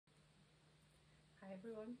Hi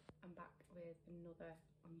everyone, I'm back with another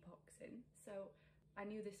unboxing. So I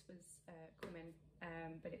knew this was coming,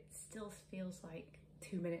 but it still feels like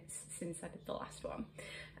 2 minutes since I did the last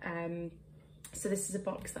one. So this is a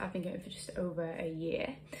box that I've been getting for just over a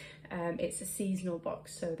year. It's a seasonal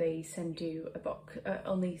box, so they send you a box,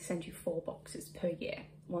 only send you 4 boxes per year,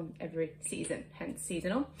 one every season, hence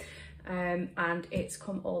seasonal. And it's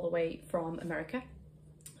come all the way from America.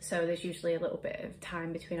 So there's usually a little bit of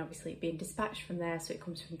time between obviously being dispatched from there, so it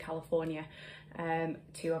comes from California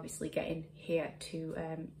to obviously getting here to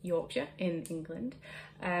Yorkshire in England.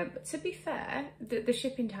 But to be fair, the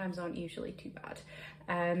shipping times aren't usually too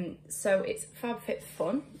bad. So it's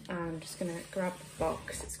Fabfitfun. I'm just gonna grab the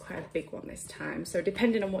box. It's quite a big one this time. So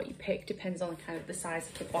depending on what you pick, depends on kind of the size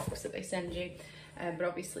of the box that they send you. But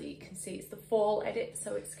obviously you can see it's the fall edit,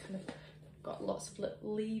 so it's kind of got lots of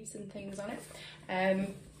little leaves and things on it.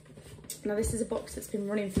 Now this is a box that's been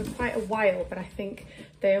running for quite a while, but I think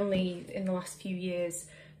they only in the last few years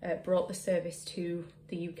brought the service to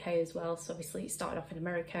the UK as well. So obviously it started off in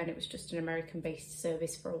America and it was just an American based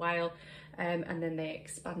service for a while, and then they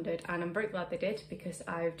expanded, and I'm very glad they did, because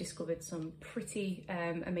I've discovered some pretty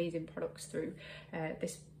amazing products through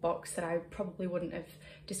this box that I probably wouldn't have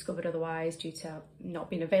discovered otherwise, due to not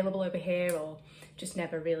being available over here or just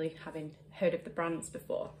never really having heard of the brands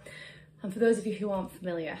before. And for those of you who aren't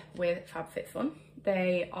familiar with Fabfitfun,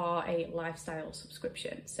 they are a lifestyle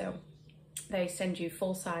subscription. So they send you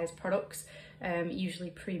full-size products,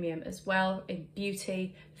 usually premium as well, in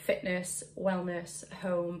beauty, fitness, wellness,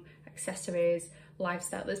 home, accessories,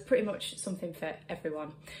 lifestyle. There's pretty much something for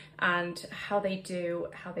everyone. And how they do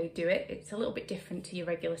it, it's a little bit different to your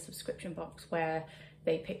regular subscription box where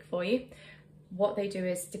they pick for you. What they do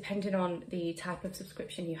is, depending on the type of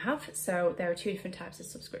subscription you have, so there are 2 different types of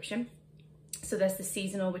subscription. So there's the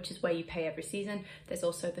seasonal, which is where you pay every season. There's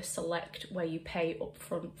also the select, where you pay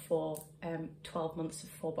upfront for 12 months of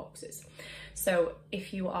 4 boxes. So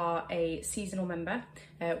if you are a seasonal member,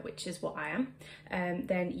 which is what I am,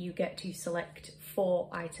 then you get to select 4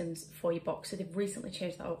 items for your box. So they've recently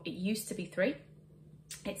changed that up. It used to be 3,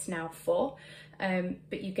 it's now 4,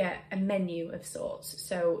 but you get a menu of sorts.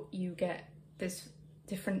 So there's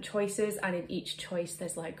different choices, and in each choice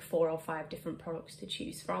there's like 4 or 5 different products to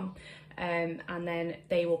choose from, and then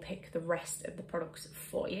they will pick the rest of the products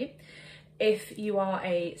for you. If you are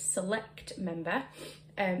a select member,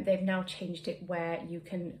 they've now changed it where you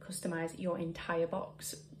can customize your entire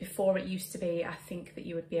box. Before, it used to be, I think, that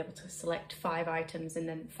you would be able to select 5 items and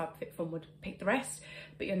then Fabfitfun would pick the rest,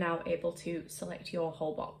 but you're now able to select your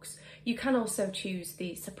whole box. You can also choose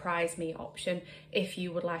the surprise me option if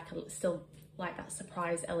you would still like that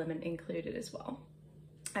surprise element included as well.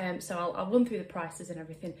 So I'll run through the prices and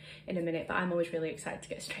everything in a minute, but I'm always really excited to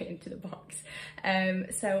get straight into the box.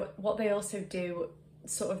 So what they also do,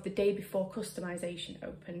 sort of the day before customization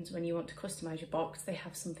opens, when you want to customize your box, they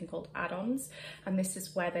have something called add-ons, and this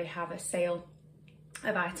is where they have a sale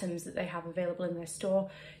of items that they have available in their store,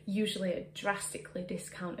 usually at drastically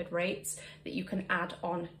discounted rates, that you can add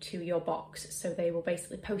on to your box. So they will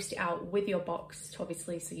basically post it out with your box,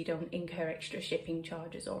 obviously, so you don't incur extra shipping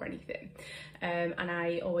charges or anything. And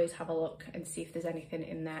I always have a look and see if there's anything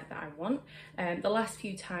in there that I want. The last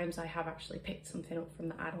few times I have actually picked something up from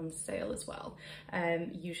the add-on sale as well,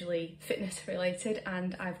 usually fitness related,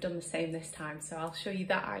 and I've done the same this time. So I'll show you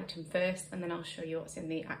that item first, and then I'll show you what's in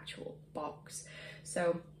the actual box.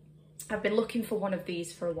 So I've been looking for one of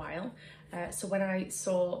these for a while. So when I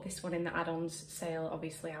saw this one in the add-ons sale,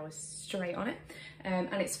 obviously I was straight on it.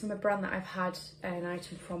 And it's from a brand that I've had an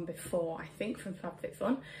item from before, I think, from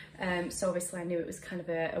Fabfitfun. So obviously I knew it was kind of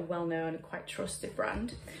a well-known, quite trusted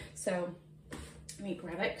brand. So let me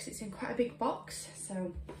grab it, because it's in quite a big box.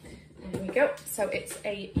 So there we go. So it's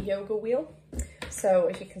a yoga wheel. So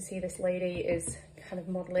as you can see, this lady is kind of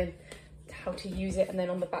modeling how to use it, and then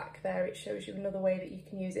on the back there it shows you another way that you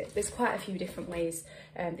can use it. There's quite a few different ways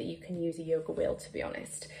that you can use a yoga wheel, to be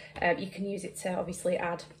honest. You can use it to obviously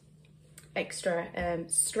add extra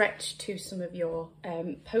stretch to some of your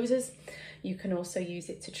poses. You can also use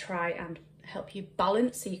it to try and help you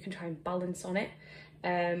balance, so you can try and balance on it,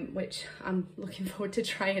 which I'm looking forward to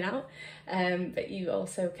trying out. But you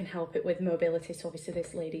also can help it with mobility, so obviously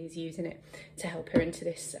this lady is using it to help her into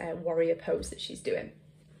this warrior pose that she's doing.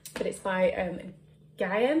 But it's by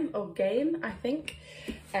Game, I think,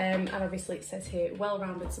 and obviously it says here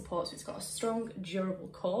well-rounded support, so it's got a strong, durable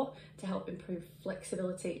core to help improve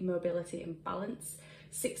flexibility, mobility and balance,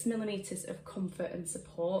 6mm of comfort and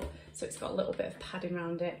support, so it's got a little bit of padding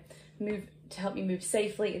around it, to help you move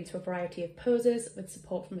safely into a variety of poses with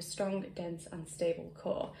support from a strong, dense and stable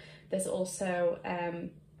core. There's also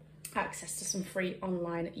access to some free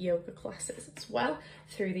online yoga classes as well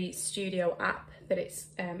through the Studio app that it's,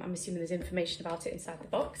 I'm assuming there's information about it inside the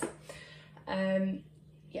box.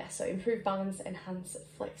 Yeah, so improve balance, enhance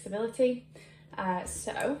flexibility.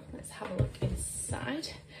 So let's have a look inside.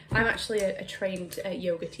 I'm actually a trained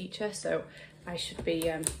yoga teacher, so I should be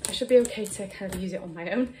okay to kind of use it on my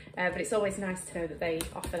own. But it's always nice to know that they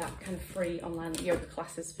offer that kind of free online yoga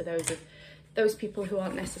classes for those people who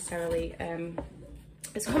aren't necessarily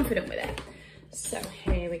as confident with it. So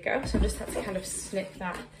here we go. So I just had to kind of snip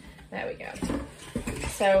that. There we go.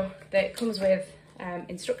 So it comes with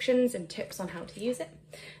instructions and tips on how to use it,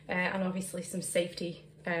 and obviously some safety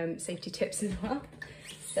tips as well.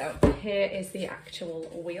 So here is the actual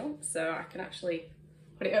wheel. So I can actually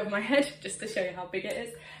put it over my head just to show you how big it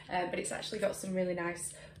is. But it's actually got some really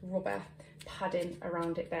nice rubber padding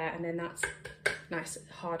around it there, and then that's nice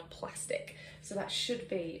hard plastic. So that should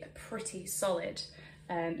be a pretty solid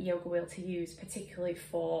yoga wheel to use, particularly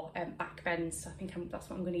for back bends. So I think that's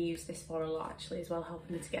what I'm going to use this for a lot actually as well,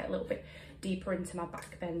 helping me to get a little bit deeper into my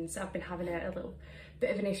back bends. I've been having a little bit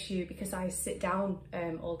of an issue because I sit down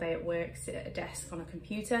all day at work, sit at a desk on a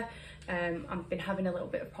computer. I've been having a little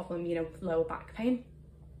bit of problem, you know, lower back pain,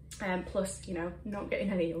 plus, you know, not getting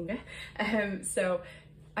any younger. So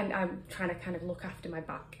I'm trying to kind of look after my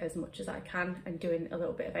back as much as I can, and doing a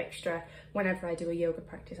little bit of extra. Whenever I do a yoga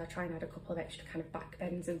practice, I try and add a couple of extra kind of back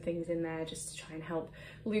bends and things in there just to try and help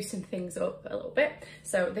loosen things up a little bit.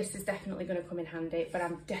 So this is definitely going to come in handy, but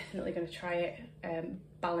I'm definitely going to try it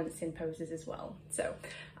balancing poses as well. So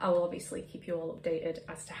I will obviously keep you all updated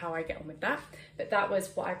as to how I get on with that. But that was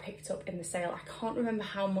what I picked up in the sale. I can't remember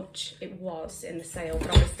how much it was in the sale, but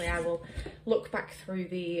obviously I will look back through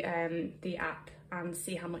the app and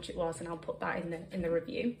see how much it was, and I'll put that in the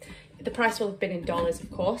review. The price will have been in dollars,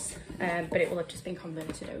 of course, but it will have just been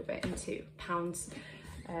converted over into pounds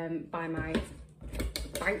by my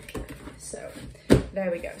bank. So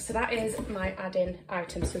there we go. So that is my add-in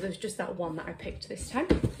item. So there's just that one that I picked this time.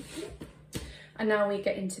 And now we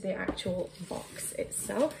get into the actual box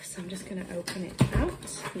itself. So I'm just going to open it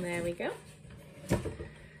out. And there we go.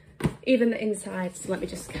 Even the inside, so let me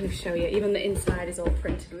just kind of show you, even the inside is all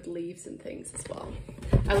printed with leaves and things as well.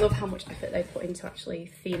 I love how much effort they put into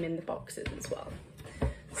actually theming the boxes as well.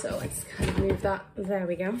 So let's kind of move that, there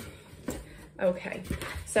we go. Okay,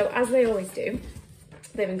 so as they always do,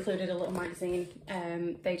 they've included a little magazine.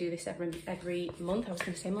 They do this every month, I was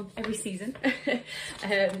going to say month, every season.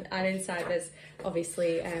 And inside there's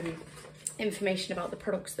obviously information about the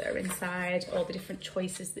products that are inside, all the different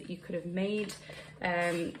choices that you could have made.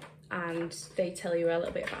 And they tell you a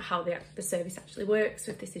little bit about how the service actually works.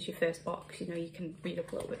 So if this is your first box, you know, you can read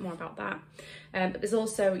up a little bit more about that. But there's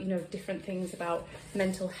also, you know, different things about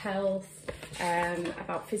mental health,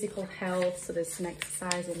 about physical health. So there's some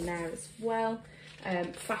exercise in there as well.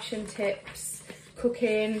 Fashion tips,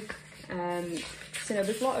 cooking. So, you know,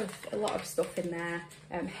 there's a lot of stuff in there.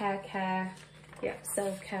 Hair care, yeah,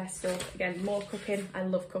 self-care stuff. Again, more cooking. I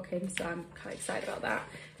love cooking, so I'm quite excited about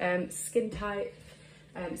that. Skin type.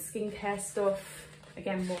 Skincare stuff,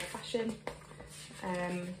 again more fashion,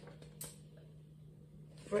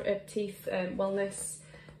 teeth wellness,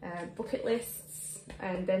 bucket lists,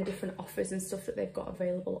 and then different offers and stuff that they've got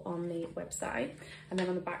available on the website. And then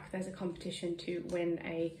on the back there's a competition to win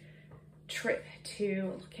a trip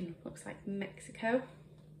to, looks like Mexico.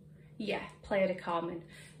 Yeah, Playa del Carmen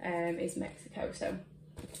is Mexico. So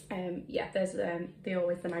yeah, there's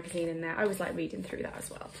always the magazine in there. I always like reading through that as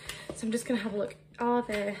well. So I'm just gonna have a look.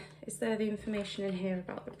 Is there the information in here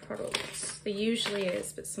about the products? There usually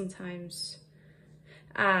is, but sometimes,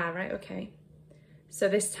 right, okay. So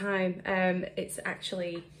this time it's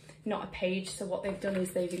actually not a page. So what they've done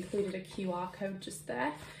is they've included a QR code just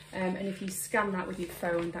there. And if you scan that with your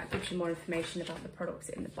phone, that gives you more information about the products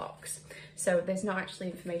in the box. So there's not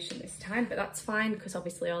actually information this time, but that's fine, because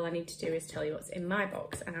obviously all I need to do is tell you what's in my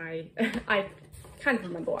box, and I kind of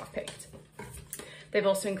remember what I picked. They've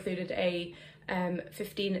also included a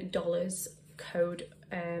 $15 code,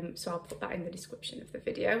 so I'll put that in the description of the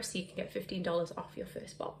video, so you can get $15 off your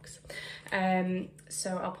first box.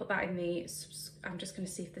 So I'll put that in I'm just going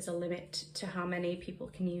to see if there's a limit to how many people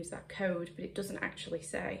can use that code, but it doesn't actually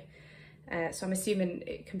say. So I'm assuming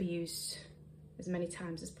it can be used as many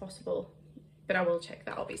times as possible, but I will check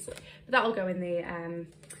that obviously. But that'll go in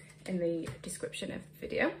the description of the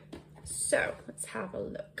video. So let's have a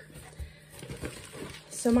look.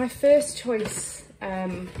 So my first choice,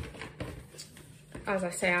 I as I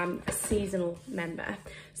say, I'm a seasonal member,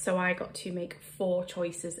 so I got to make 4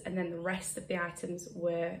 choices, and then the rest of the items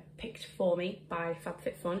were picked for me by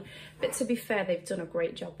Fabfitfun. But to be fair, they've done a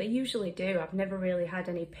great job. They usually do. I've never really had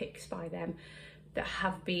any picks by them that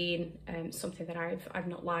have been something that I've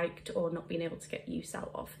not liked or not been able to get use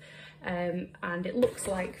out of. And it looks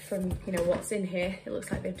like, from what's in here, it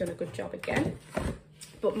looks like they've done a good job again.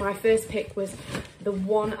 But my first pick was the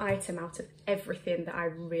one item out of everything that I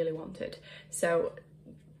really wanted. So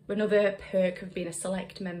another perk of being a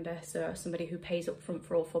select member, so somebody who pays up front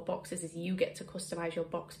for all 4 boxes, is you get to customise your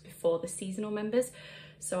box before the seasonal members.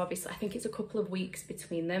 So obviously I think it's a couple of weeks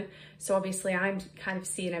between them. So obviously I'm kind of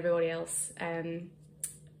seeing everybody else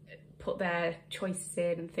put their choices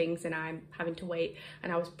in and things, and I'm having to wait.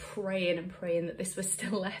 And I was praying and praying that this was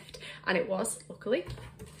still left, and it was, luckily.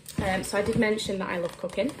 So I did mention that I love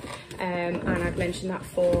cooking, and I've mentioned that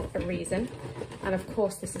for a reason. And of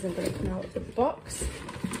course this isn't going to come out of the box.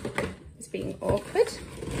 It's being awkward.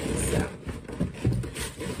 So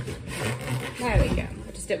there we go.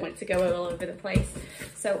 I just didn't want it to go all over the place.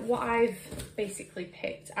 So what I've basically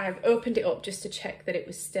picked, I've opened it up just to check that it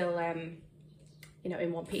was still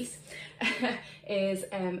in one piece, is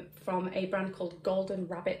from a brand called Golden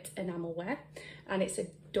Rabbit Enamelware, and it's a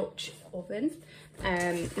Dutch oven.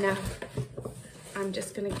 Now I'm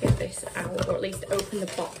just going to get this out, or at least open the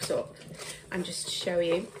box up and just show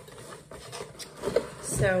you.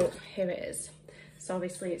 So here it is. So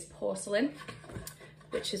obviously it's porcelain,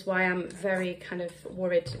 which is why I'm very kind of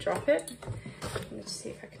worried to drop it. Let me just see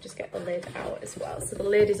if I can just get the lid out as well. So the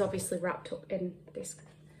lid is obviously wrapped up in this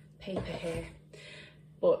paper here,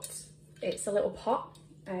 but it's a little pot,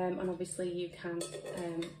 and obviously you can,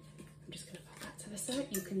 I'm just going to put that to the side,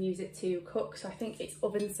 you can use it to cook. So I think it's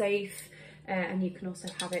oven safe, and you can also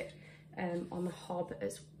have it on the hob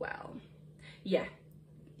as well. Yeah,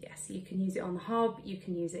 yes, you can use it on the hob, you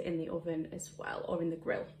can use it in the oven as well, or in the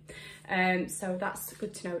grill. So that's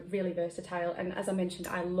good to know, really versatile. And as I mentioned,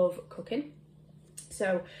 I love cooking.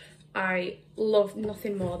 So I love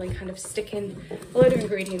nothing more than kind of sticking a load of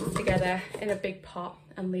ingredients together in a big pot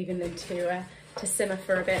and leaving them to simmer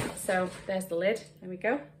for a bit. So there's the lid, there we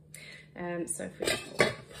go. So if we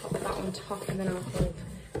pop that on top, and then I'll hold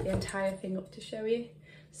the entire thing up to show you.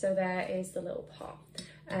 So there is the little pot.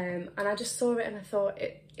 And I just saw it and I thought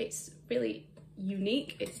it's really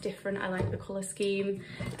unique, it's different. I like the colour scheme,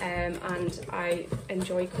 and I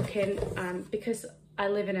enjoy cooking, and because I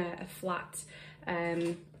live in a flat,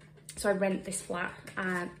 so I rent this flat,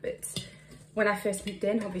 but when I first moved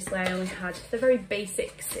in, obviously I only had the very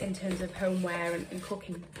basics in terms of homeware and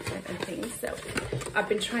cooking and things. So I've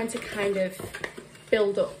been trying to kind of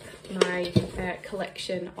build up my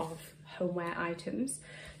collection of homeware items.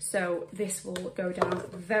 So this will go down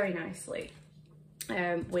very nicely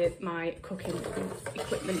with my cooking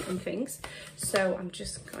equipment and things. So I'm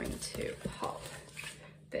just going to pop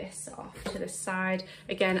this off to the side.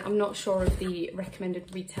 Again, I'm not sure of the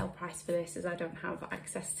recommended retail price for this, as I don't have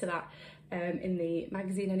access to that in the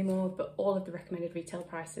magazine anymore, but all of the recommended retail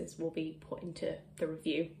prices will be put into the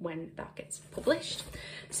review when that gets published.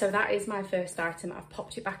 So that is my first item. I've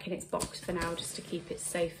popped it back in its box for now just to keep it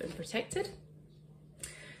safe and protected.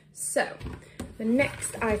 So the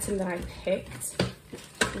next item that I picked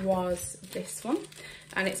was this one,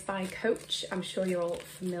 and it's by Coach. I'm sure you're all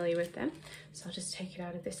familiar with them. So I'll just take it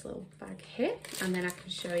out of this little bag here, and then I can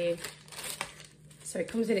show you. So it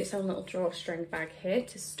comes in its own little drawstring bag here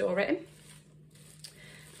to store it in.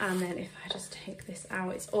 And then if I just take this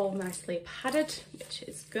out, it's all nicely padded, which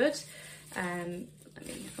is good. Let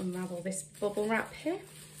me unravel this bubble wrap here.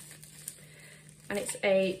 And it's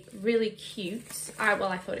a really cute, well,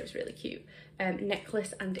 I thought it was really cute,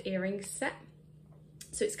 necklace and earrings set.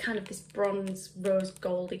 So it's kind of this bronze rose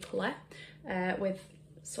goldy colour with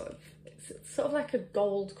sort of like a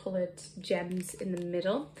gold coloured gems in the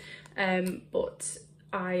middle. But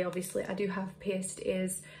I do have pierced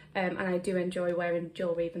ears, and I do enjoy wearing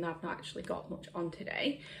jewellery, even though I've not actually got much on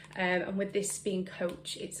today. And with this being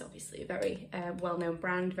Coach, it's obviously a very well-known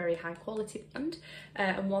brand, very high quality brand,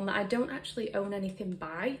 and one that I don't actually own anything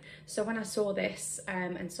by. So when I saw this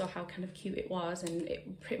and saw how kind of cute it was, and it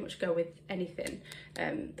would pretty much go with anything.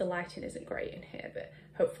 The lighting isn't great in here, but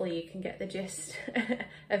hopefully you can get the gist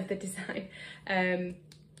of the design.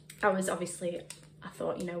 I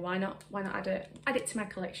thought, you know, why not add it to my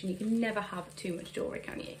collection? You can never have too much jewellery,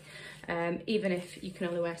 can you? Even if you can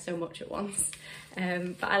only wear so much at once.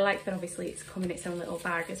 But I like that obviously it's come in its own little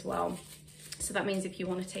bag as well. So that means if you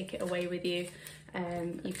want to take it away with you,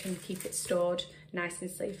 you can keep it stored nice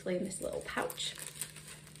and safely in this little pouch.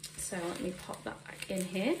 So let me pop that back in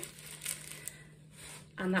here.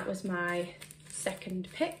 And that was my second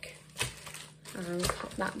pick. And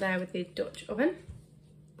put that there with the Dutch oven.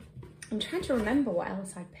 I'm trying to remember what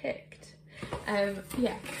else I picked.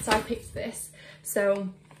 Yeah, so I picked this. So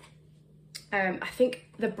I think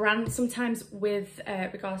the brand, sometimes with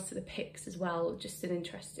regards to the picks as well, just an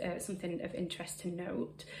interest, something of interest to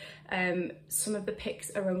note, some of the picks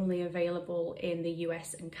are only available in the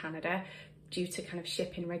US and Canada due to kind of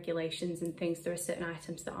shipping regulations and things. There are certain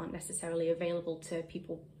items that aren't necessarily available to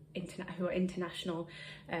people who are international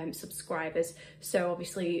subscribers. So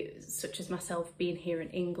obviously, such as myself being here in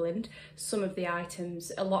England, some of the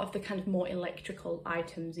items, a lot of the kind of more electrical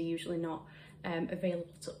items are usually not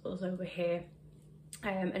available to us over here,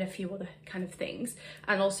 and a few other kind of things.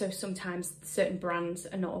 And also sometimes certain brands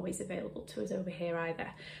are not always available to us over here either.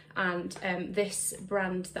 And this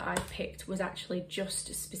brand that I picked was actually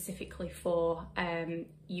just specifically for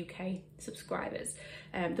UK subscribers.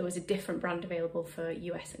 There was a different brand available for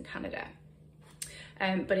US and Canada.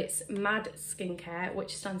 But it's MAD Skincare,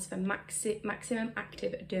 which stands for Maximum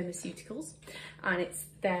Active Dermaceuticals, and it's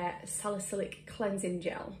their salicylic cleansing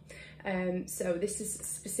gel. So this is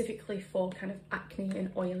specifically for kind of acne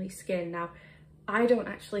and oily skin. Now, I don't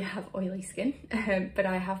actually have oily skin, but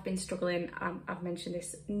I have been struggling. I've mentioned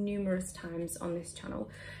this numerous times on this channel.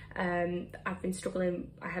 I've been struggling.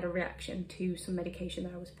 I had a reaction to some medication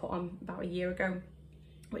that I was put on about a year ago,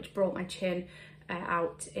 which brought my chin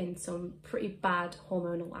out in some pretty bad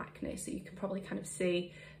hormonal acne. So you can probably kind of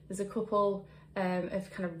see there's a couple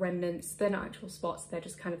of kind of remnants. They're not actual spots, they're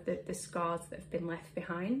just kind of the scars that have been left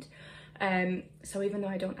behind. So even though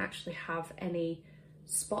I don't actually have any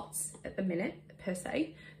spots at the minute per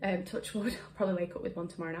se, touch wood, I'll probably wake up with one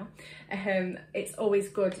tomorrow now, it's always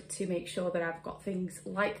good to make sure that I've got things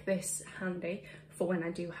like this handy for when I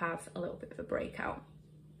do have a little bit of a breakout.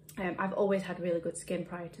 I've always had really good skin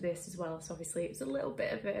prior to this as well, so obviously it's a little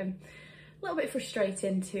bit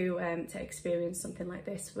frustrating to experience something like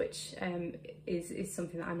this, which is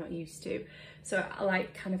something that I'm not used to. So I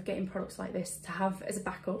like kind of getting products like this to have as a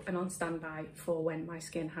backup and on standby for when my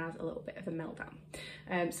skin has a little bit of a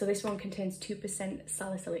meltdown. So this one contains 2%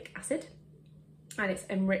 salicylic acid, and it's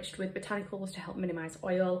enriched with botanicals to help minimise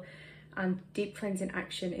oil, and deep cleansing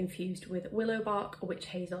action infused with willow bark, witch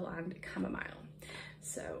hazel and chamomile.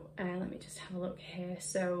 So let me just have a look here.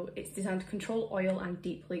 So it's designed to control oil and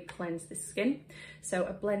deeply cleanse the skin. So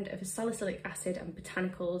a blend of salicylic acid and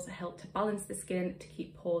botanicals help to balance the skin to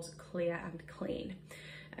keep pores clear and clean.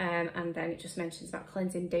 And then it just mentions about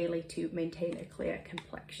cleansing daily to maintain a clear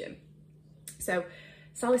complexion. So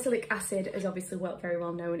salicylic acid is obviously very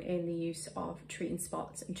well known in the use of treating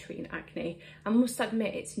spots and treating acne. I must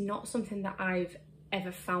admit, it's not something that I've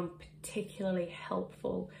ever found particularly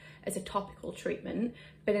helpful as a topical treatment,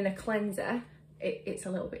 but in a cleanser it's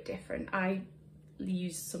a little bit different. I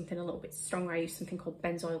use something a little bit stronger. I use something called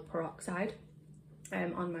benzoyl peroxide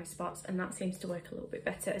on my spots, and that seems to work a little bit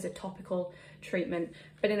better as a topical treatment.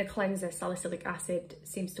 But in a cleanser, salicylic acid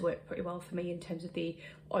seems to work pretty well for me in terms of the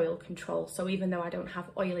oil control. So even though I don't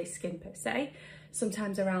have oily skin per se,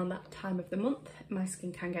 sometimes around that time of the month my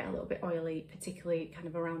skin can get a little bit oily, particularly kind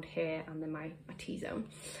of around here and then my T-zone.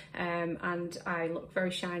 And I look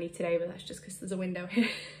very shiny today, but that's just because there's a window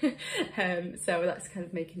here. So that's kind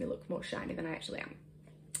of making me look more shiny than I actually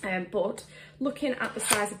am. But looking at the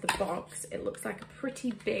size of the box, it looks like a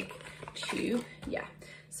pretty big tube. Yeah,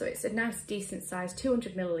 so it's a nice decent size,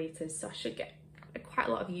 200 millilitres, so I should get quite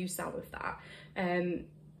a lot of use out of that.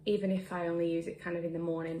 Even if I only use it kind of in the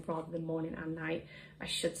morning rather than morning and night, I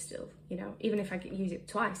should still, you know, even if I use it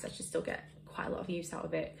twice, I should still get quite a lot of use out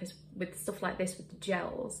of it. Because with stuff like this, with the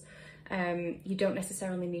gels, you don't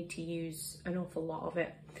necessarily need to use an awful lot of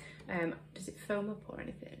it. Does it foam up or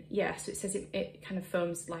anything? Yeah, so it says it kind of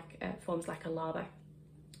forms like a lather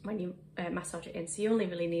when you massage it in. So you only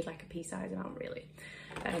really need like a pea-sized amount, really.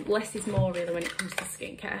 Less is more, really, when it comes to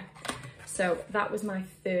skincare. So that was my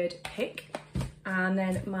third pick. And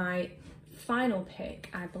then my final pick,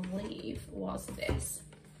 I believe, was this.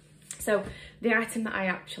 So the item that I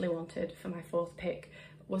actually wanted for my fourth pick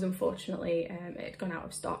was unfortunately, it had gone out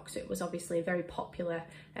of stock. So it was obviously very popular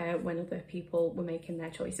when other people were making their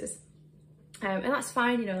choices. And that's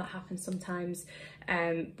fine, you know, that happens sometimes.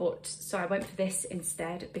 But so I went for this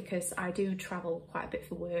instead because I do travel quite a bit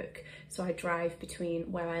for work. So I drive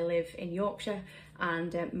between where I live in Yorkshire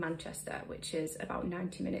and Manchester, which is about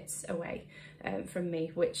 90 minutes away from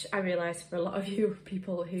me, which I realise for a lot of you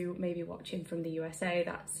people who may be watching from the USA,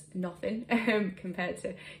 that's nothing compared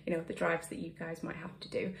to, you know, the drives that you guys might have to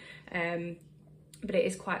do. but it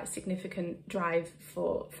is quite a significant drive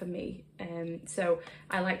for me. So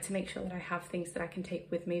I like to make sure that I have things that I can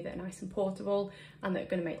take with me that are nice and portable and that are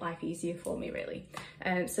going to make life easier for me, really.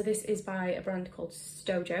 So this is by a brand called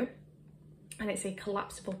Stojo, and it's a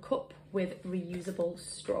collapsible cup with reusable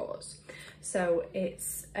straws. So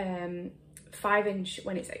it's 5 inch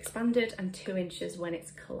when it's expanded and 2 inches when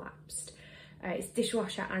it's collapsed. It's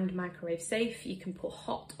dishwasher and microwave safe. You can put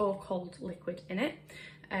hot or cold liquid in it.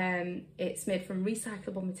 It's made from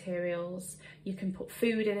recyclable materials. You can put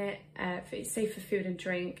food in it. It's safe for food and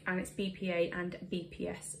drink, and it's BPA and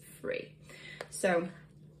BPS free. So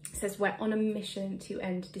it says we're on a mission to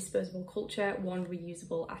end disposable culture, one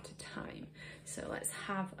reusable at a time. So let's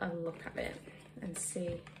have a look at it and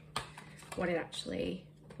see what it actually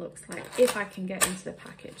looks like, if I can get into the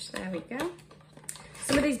package. There we go.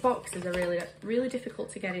 Some of these boxes are really difficult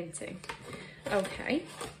to get into. Okay,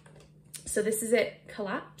 so this is it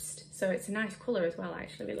collapsed. So it's a nice colour as well. I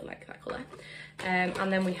actually really like that colour.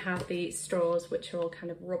 And then we have the straws, which are all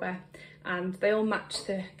kind of rubber, and they all match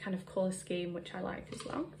the kind of colour scheme, which I like as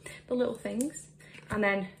well. The little things. And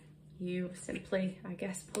then you simply, I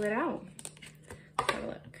guess, pull it out. Let's have a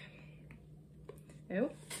look.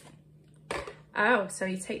 Oh, so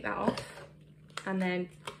you take that off and then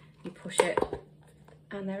you push it,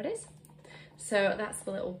 and there it is. So that's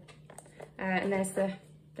the little, and there's the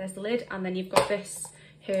lid, and then you've got this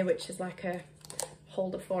here, which is like a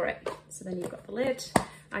holder for it. So then you've got the lid,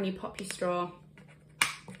 and you pop your straw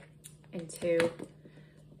into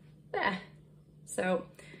there. So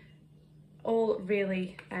all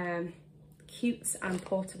really cute and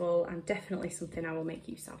portable, and definitely something I will make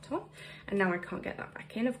use out of. And now I can't get that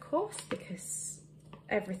back in, of course, because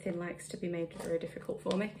everything likes to be made very difficult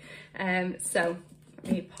for me. So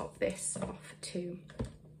let me pop this off to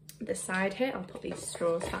the side here. I'll put these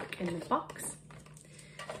straws back in the box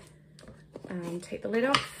and take the lid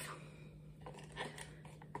off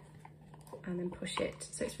and then push it.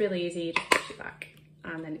 So it's really easy, you just push it back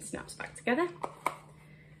and then it snaps back together.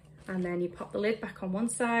 And then you pop the lid back on one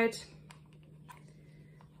side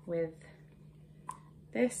with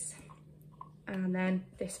this, and then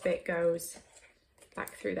this bit goes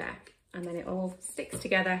back through there, and then it all sticks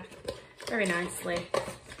together very nicely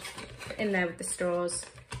in there with the straws,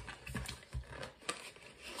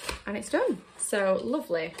 and it's done. So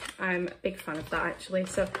lovely. I'm a big fan of that, actually.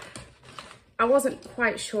 So I wasn't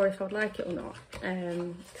quite sure if I would like it or not,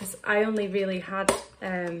 because I only really had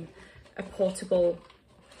a portable,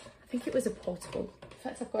 I think it was a portable, in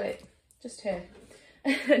fact I've got it just here,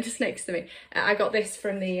 just next to me. I got this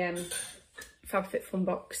from the Fabfitfun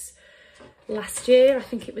box last year. I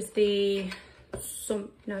think it was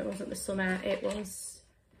no, it wasn't the summer, it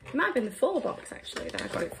might have been the fall box actually that I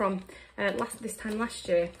got it from this time last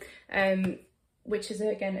year, which is,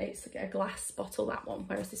 again, it's a glass bottle, that one,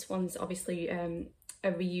 whereas this one's obviously a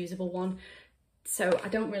reusable one. So I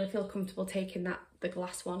don't really feel comfortable taking the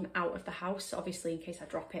glass one out of the house, obviously, in case I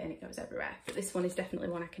drop it and it goes everywhere. But this one is definitely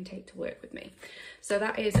one I can take to work with me. So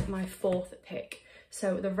that is my fourth pick.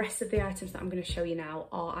 So the rest of the items that I'm going to show you now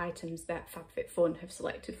are items that Fabfitfun have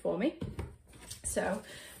selected for me. So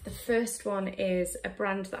the first one is a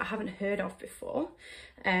brand that I haven't heard of before,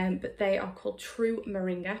 but they are called True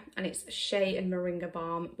Moringa, and it's Shea and Moringa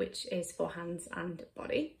Balm, which is for hands and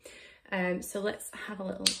body. So let's have a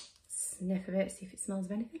little sniff of it, see if it smells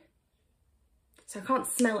of anything. So I can't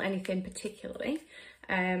smell anything particularly,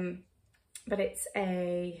 but it's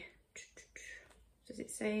does it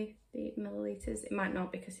say the millilitres? It might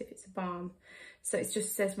not, because if it's a balm, so it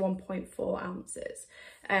just says 1.4 ounces.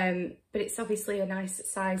 But it's obviously a nice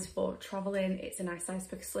size for travelling. It's a nice size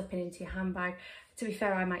for slipping into your handbag. To be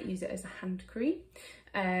fair, I might use it as a hand cream.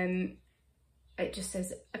 It just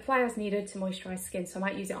says apply as needed to moisturise skin. So I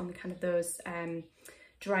might use it on the kind of those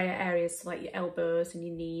drier areas, so like your elbows and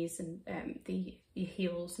your knees and your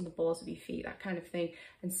heels and the balls of your feet, that kind of thing,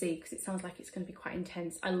 and see, because it sounds like it's going to be quite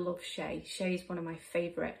intense. I love Shea. Shea is one of my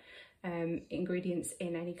favourite ingredients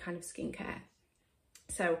in any kind of skincare.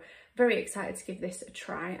 So very excited to give this a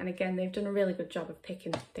try, and again, they've done a really good job of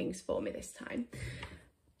picking things for me this time.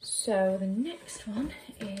 So the next one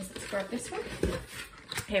is, let's grab this one.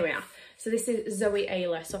 Here we are. So this is Zoe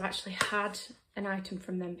Ayla. So I've actually had an item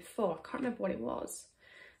from them before. I can't remember what it was,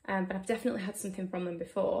 but I've definitely had something from them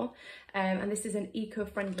before. And this is an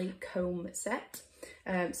eco-friendly comb set.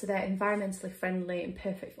 So they're environmentally friendly and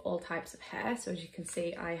perfect for all types of hair. So as you can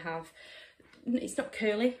see, I have, it's not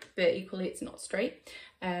curly, but equally it's not straight.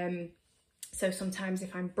 So sometimes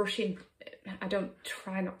if I'm brushing I don't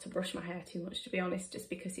try not to brush my hair too much, to be honest, just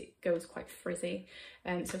because it goes quite frizzy.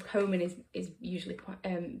 So combing is usually quite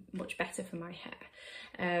much better for my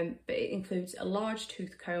hair. But it includes a large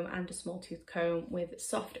tooth comb and a small tooth comb with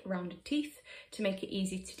soft rounded teeth to make it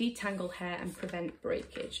easy to detangle hair and prevent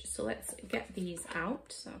breakage. So let's get these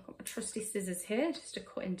out. So I've got my trusty scissors here just to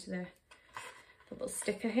cut into the little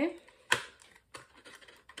sticker here.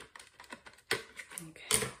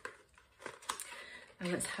 Okay.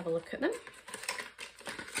 And let's have a look at them.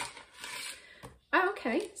 Oh,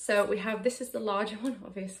 okay, so we have, this is the larger one,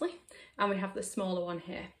 obviously, and we have the smaller one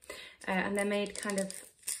here. And they're made kind of,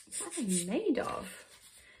 what are they made of?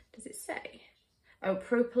 Does it say? Oh,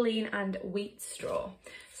 propylene and wheat straw.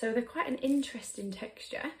 So they're quite an interesting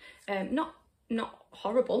texture. Not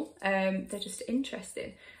horrible, they're just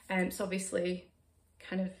interesting. So obviously,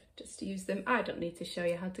 kind of just use them. I don't need to show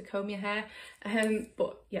you how to comb your hair,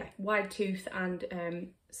 but yeah, wide tooth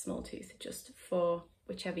and small tooth, just for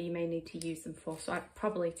whichever you may need to use them for. So I'd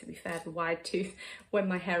probably, to be fair, the wide tooth, when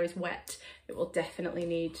my hair is wet, it will definitely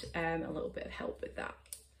need a little bit of help with that.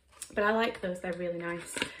 But I like those, they're really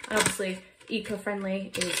nice. And obviously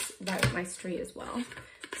eco-friendly is right up my street as well.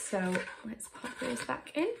 So let's pop those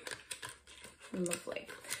back in. Lovely.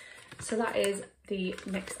 So that is the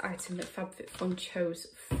next item that Fabfitfun chose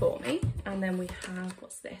for me. And then we have,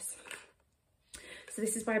 what's this? So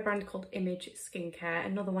this is by a brand called Image Skincare,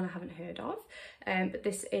 another one I haven't heard of. But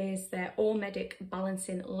this is their All Medic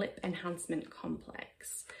Balancing Lip Enhancement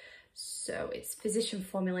Complex. So it's physician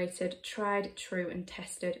formulated, tried, true and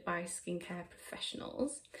tested by skincare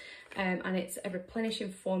professionals. And it's a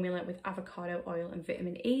replenishing formula with avocado oil and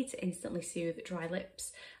vitamin E to instantly soothe dry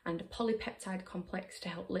lips, and a polypeptide complex to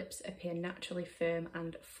help lips appear naturally firm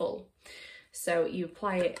and full. So you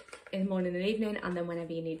apply it in the morning and evening, and then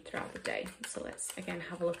whenever you need throughout the day. So let's again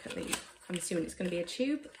have a look at these. I'm assuming it's going to be a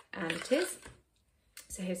tube, and it is.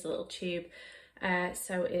 So here's a little tube.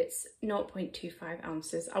 So it's 0.25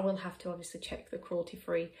 ounces. I will have to obviously check the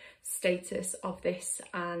cruelty-free status of this,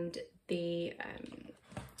 and the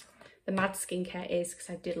Mad Skincare is, because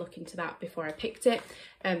I did look into that before I picked it.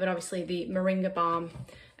 But obviously the Moringa Balm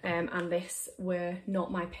and this were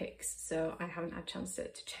not my picks, so I haven't had a chance to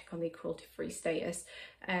check on the cruelty-free status.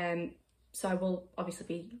 So I will obviously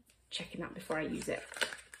be checking that before I use it.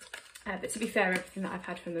 But to be fair, everything that I've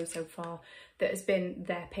had from them so far that has been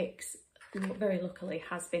their picks, very luckily,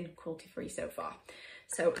 has been cruelty-free so far.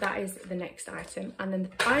 So that is the next item. And then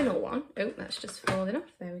the final one, oh, that's just falling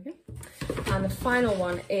off, there we go. And the final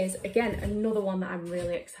one is, again, another one that I'm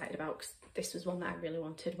really excited about, because this was one that I really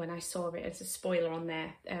wanted when I saw it as a spoiler on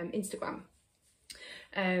their Instagram.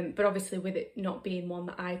 But obviously with it not being one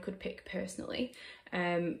that I could pick personally,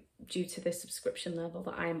 due to the subscription level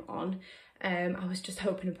that I'm on, I was just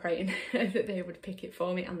hoping and praying that they would pick it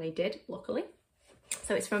for me, and they did, luckily.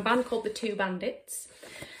 So it's from a band called the Two Bandits.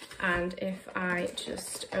 And if I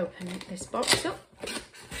just open this box up,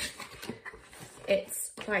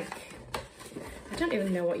 it's like, I don't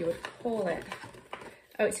even know what you would call it.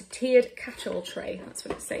 Oh, it's a tiered catch-all tray. That's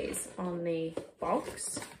what it says on the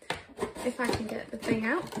box. If I can get the thing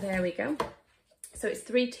out, there we go. So it's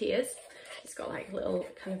 3 tiers. It's got like little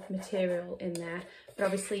kind of material in there, but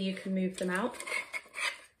obviously you can move them out.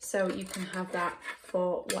 So you can have that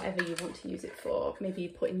for whatever you want to use it for. Maybe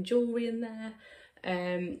putting jewellery in there,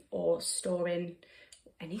 or storing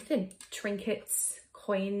anything, trinkets,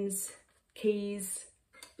 coins, keys,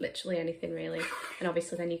 literally anything really. And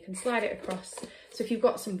obviously then you can slide it across. So if you've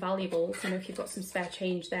got some valuables, you know, if you've got some spare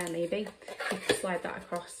change there maybe, you can slide that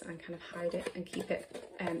across and kind of hide it and keep it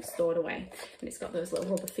stored away. And it's got those little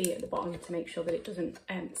rubber feet at the bottom to make sure that it doesn't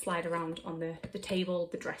slide around on the table,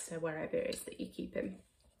 the dresser, wherever it is that you keeping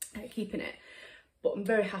it. But I'm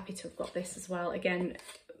very happy to have got this as well. Again,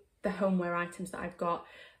 the homeware items that I've got,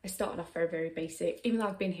 I started off very, very basic, even though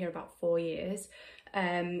I've been here about 4 years.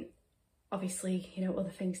 Obviously, you know, other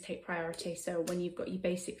things take priority. So when you've got your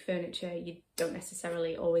basic furniture, you don't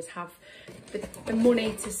necessarily always have the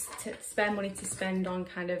money to spare money to spend on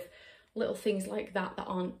kind of little things like that that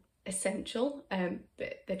aren't essential,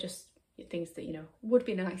 but they're just things that, you know, would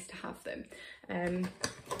be nice to have them.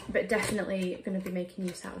 But definitely going to be making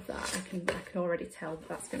use out of that. I can already tell that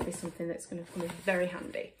that's going to be something that's going to come in very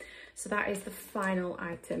handy. So that is the final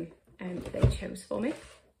item that they chose for me.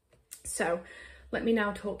 So let me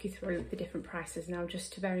now talk you through the different prices. Now,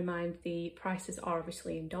 just to bear in mind, the prices are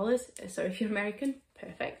obviously in dollars. So if you're American,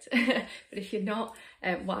 perfect. But if you're not,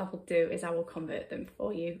 what I will do is I will convert them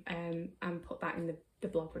for you and put that in the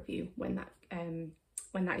blog review when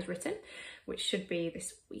that is written, which should be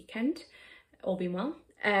this weekend, all being well.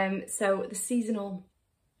 So the seasonal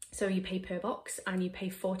So you pay per box and you pay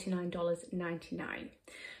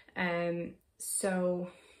 $49.99. So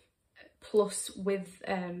plus with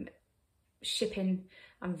shipping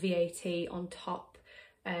and VAT on top,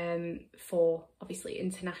 for obviously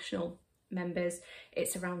international members,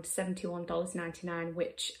 it's around $71.99,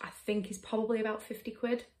 which I think is probably about 50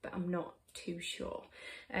 quid, but I'm not too sure.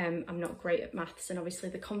 I'm not great at maths, and obviously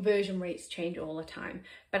the conversion rates change all the time,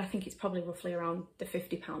 but I think it's probably roughly around the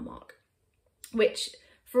 £50 mark, which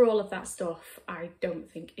for all of that stuff I don't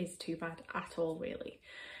think is too bad at all, really.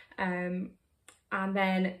 And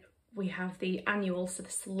then we have the annual, so the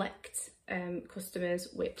select customers,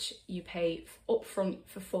 which you pay upfront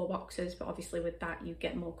for 4 boxes, but obviously with that you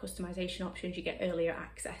get more customization options, you get earlier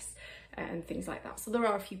access and things like that. So there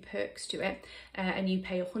are a few perks to it, and you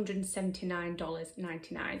pay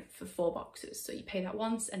 $179.99 for 4 boxes. So you pay that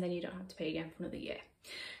once and then you don't have to pay again for another year.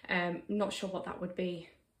 Not sure what that would be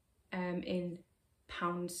in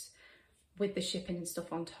pounds with the shipping and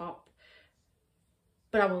stuff on top,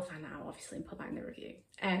 but I will find that out obviously and put that in the review.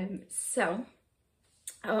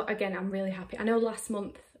 Again, I'm really happy. I know last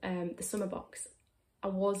month, the summer box, I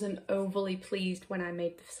wasn't overly pleased when I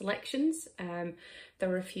made the selections. There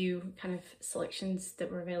were a few kind of selections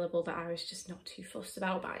that were available that I was just not too fussed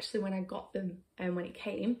about, but actually when I got them and when it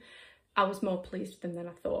came, I was more pleased with them than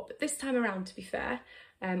I thought. But this time around, to be fair,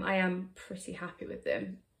 I am pretty happy with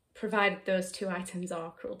them, provided those 2 items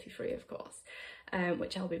are cruelty free, of course,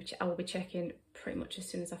 which I will be checking pretty much as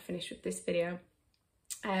soon as I finish with this video.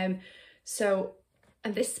 And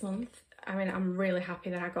this month, I mean, I'm really happy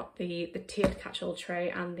that I got the tiered catch-all tray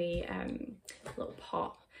and the little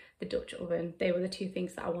pot, the Dutch oven. They were the 2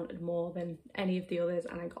 things that I wanted more than any of the others,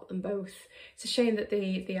 and I got them both. It's a shame that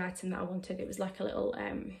the item that I wanted, it was like a little,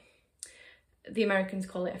 the Americans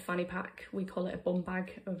call it a fanny pack, we call it a bum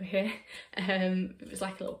bag over here. It was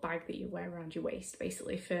like a little bag that you wear around your waist,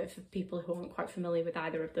 basically, for people who aren't quite familiar with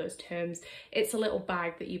either of those terms. It's a little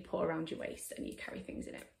bag that you put around your waist and you carry things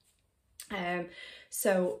in it.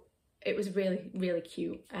 So it was really, really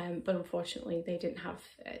cute, but unfortunately they didn't have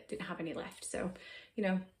any left. So, you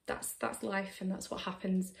know, that's life and that's what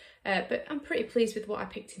happens. But I'm pretty pleased with what I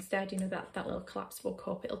picked instead. You know, that little collapsible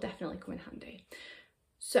cup, it'll definitely come in handy.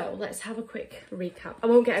 So let's have a quick recap. I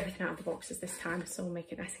won't get everything out of the boxes this time, so we'll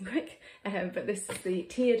make it nice and quick. But this is the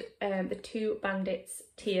tiered, the 2 Bandits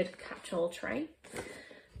tiered catch-all tray.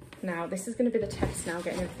 Now, this is going to be the test now,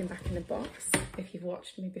 getting everything back in the box. If you've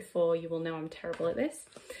watched me before, you will know I'm terrible at this.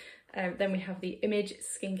 Then we have the Image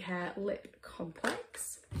Skincare Lip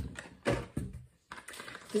Complex,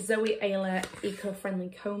 the Zoe Ayla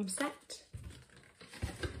Eco-Friendly Comb Set,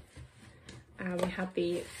 we have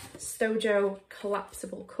the Stojo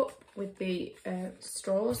Collapsible Cup with the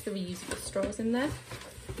straws, the reusable straws in there.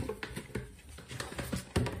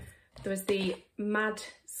 There was the Mad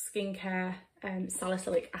Skincare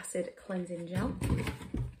Salicylic Acid Cleansing Gel,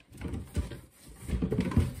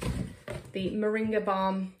 the Moringa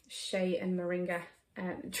Balm Shea and Moringa,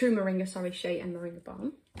 True Moringa, sorry, Shea and Moringa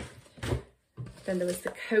Balm. Then there was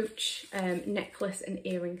the Coach necklace and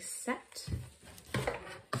earring set.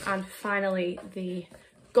 And finally, the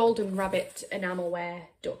Golden Rabbit Enamelware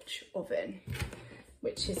Dutch Oven,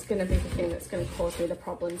 which is going to be the thing that's going to cause me the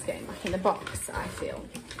problems getting back in the box, I feel.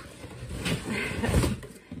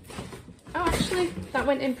 Oh, actually, that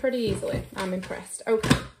went in pretty easily. I'm impressed.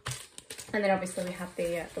 Okay. And then obviously we have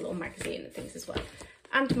the little magazine and things as well.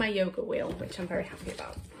 And my yoga wheel, which I'm very happy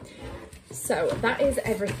about. So that is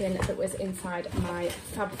everything that was inside my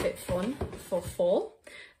Fabfitfun for fall.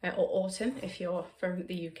 Or autumn if you're from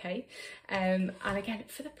the UK. And again,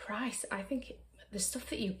 for the price, I think the stuff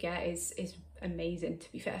that you get is amazing,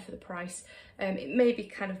 to be fair, for the price. It may be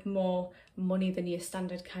kind of more money than your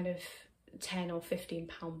standard kind of £10 or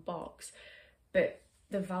 £15 box, but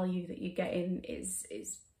the value that you get in is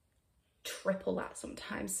triple that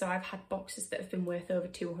sometimes. So I've had boxes that have been worth over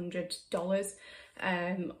 $200,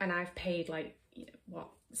 and I've paid like, you know, what,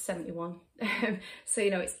 71. So, you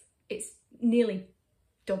know, it's nearly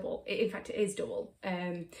double. In fact, it is double.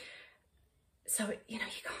 So, you know,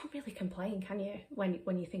 you can't really complain, can you,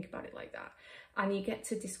 when you think about it like that? And you get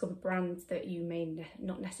to discover brands that you may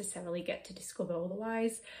not necessarily get to discover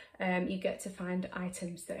otherwise. You get to find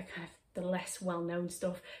items that are kind of the less well-known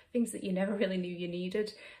stuff, things that you never really knew you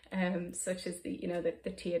needed, such as the, you know,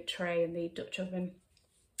 the tiered tray and the Dutch oven.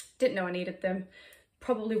 Didn't know I needed them.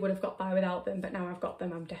 Probably would have got by without them, but now I've got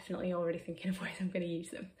them, I'm definitely already thinking of ways I'm going to use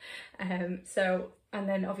them. And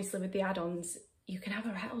then obviously with the add-ons, you can have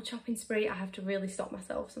a rattle chopping spree. I have to really stop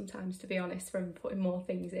myself sometimes, to be honest, from putting more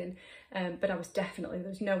things in. But I was definitely,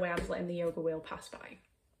 there's no way I was letting the yoga wheel pass by.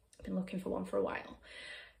 I've been looking for one for a while.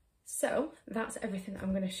 So that's everything that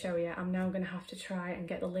I'm going to show you. I'm now going to have to try and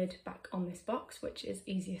get the lid back on this box, which is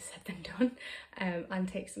easier said than done, and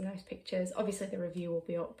take some nice pictures. Obviously the review will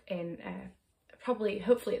be up in hopefully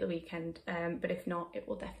at the weekend, but if not, it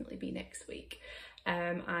will definitely be next week.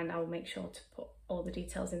 And I'll make sure to put all the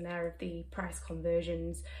details in there of the price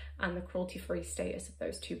conversions and the cruelty-free status of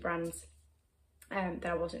those two brands that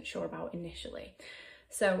I wasn't sure about initially.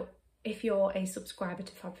 So if you're a subscriber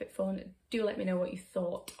to Fabfitfun, do let me know what you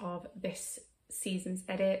thought of this season's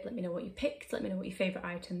edit. Let me know what you picked. Let me know what your favourite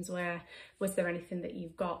items were. Was there anything that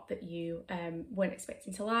you've got that you weren't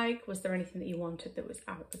expecting to like? Was there anything that you wanted that was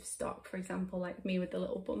out of stock, for example, like me with the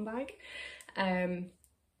little bum bag? And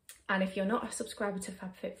if you're not a subscriber to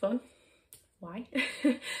Fabfitfun, why?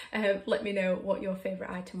 Let me know what your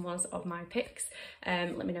favourite item was of my picks.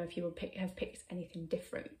 Let me know if you would have picked anything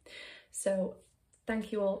different. So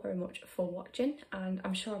thank you all very much for watching, and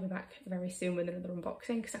I'm sure I'll be back very soon with another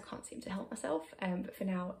unboxing because I can't seem to help myself. But for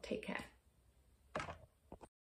now, take care.